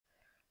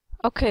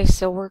Okay,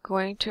 so we're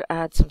going to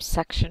add some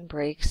section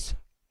breaks,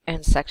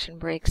 and section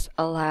breaks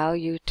allow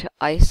you to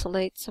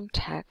isolate some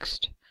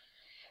text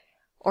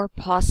or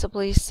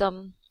possibly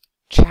some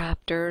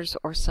chapters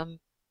or some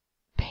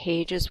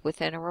pages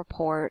within a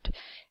report.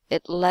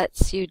 It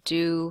lets you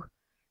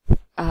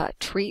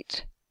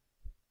treat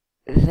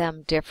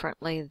them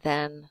differently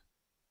than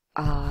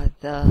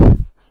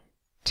the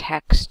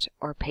text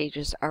or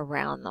pages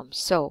around them.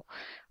 So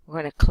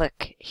we're going to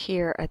click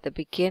here at the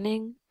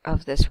beginning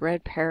of this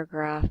red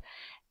paragraph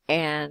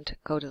and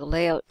go to the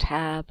Layout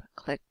tab,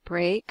 click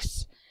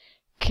Breaks,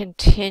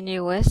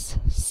 Continuous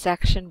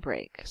Section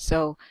Break.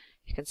 So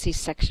you can see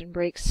section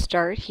breaks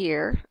start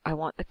here. I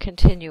want the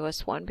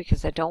continuous one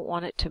because I don't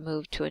want it to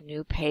move to a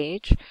new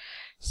page.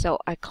 So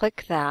I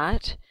click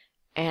that,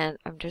 and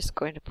I'm just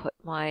going to put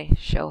my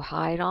Show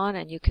Hide on,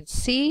 and you can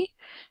see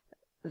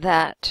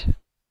that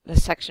the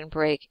section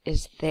break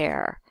is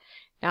there.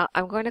 Now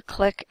I'm going to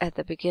click at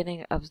the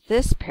beginning of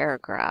this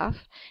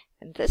paragraph,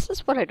 and this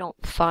is what I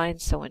don't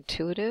find so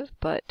intuitive,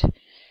 but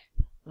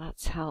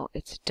that's how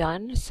it's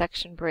done.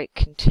 Section break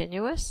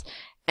continuous.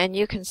 And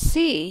you can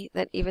see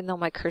that even though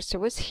my cursor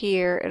was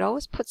here, it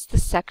always puts the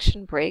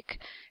section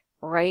break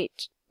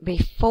right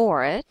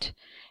before it.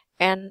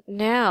 And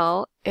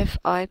now if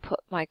I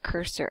put my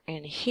cursor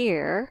in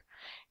here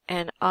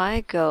and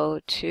I go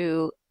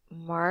to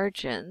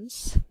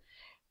margins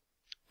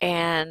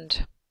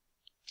and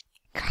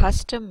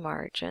custom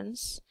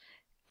margins,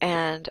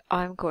 and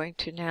I'm going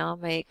to now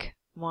make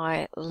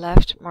my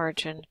left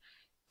margin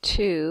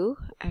 2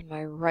 and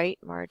my right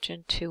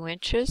margin 2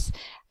 inches.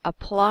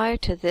 Apply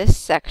to this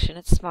section.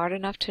 It's smart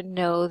enough to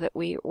know that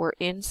we were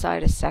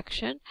inside a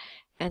section,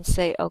 and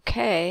say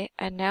OK.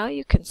 And now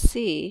you can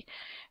see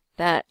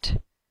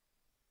that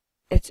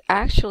it's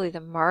actually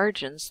the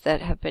margins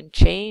that have been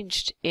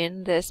changed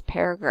in this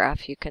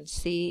paragraph. You can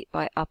see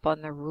by up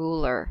on the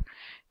ruler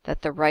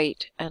that the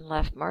right and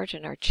left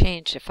margin are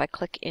changed. If I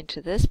click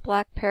into this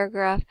black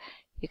paragraph,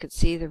 you can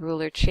see the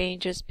ruler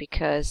changes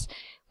because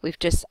we've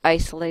just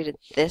isolated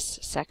this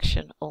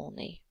section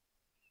only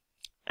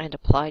and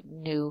applied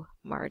new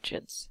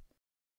margins.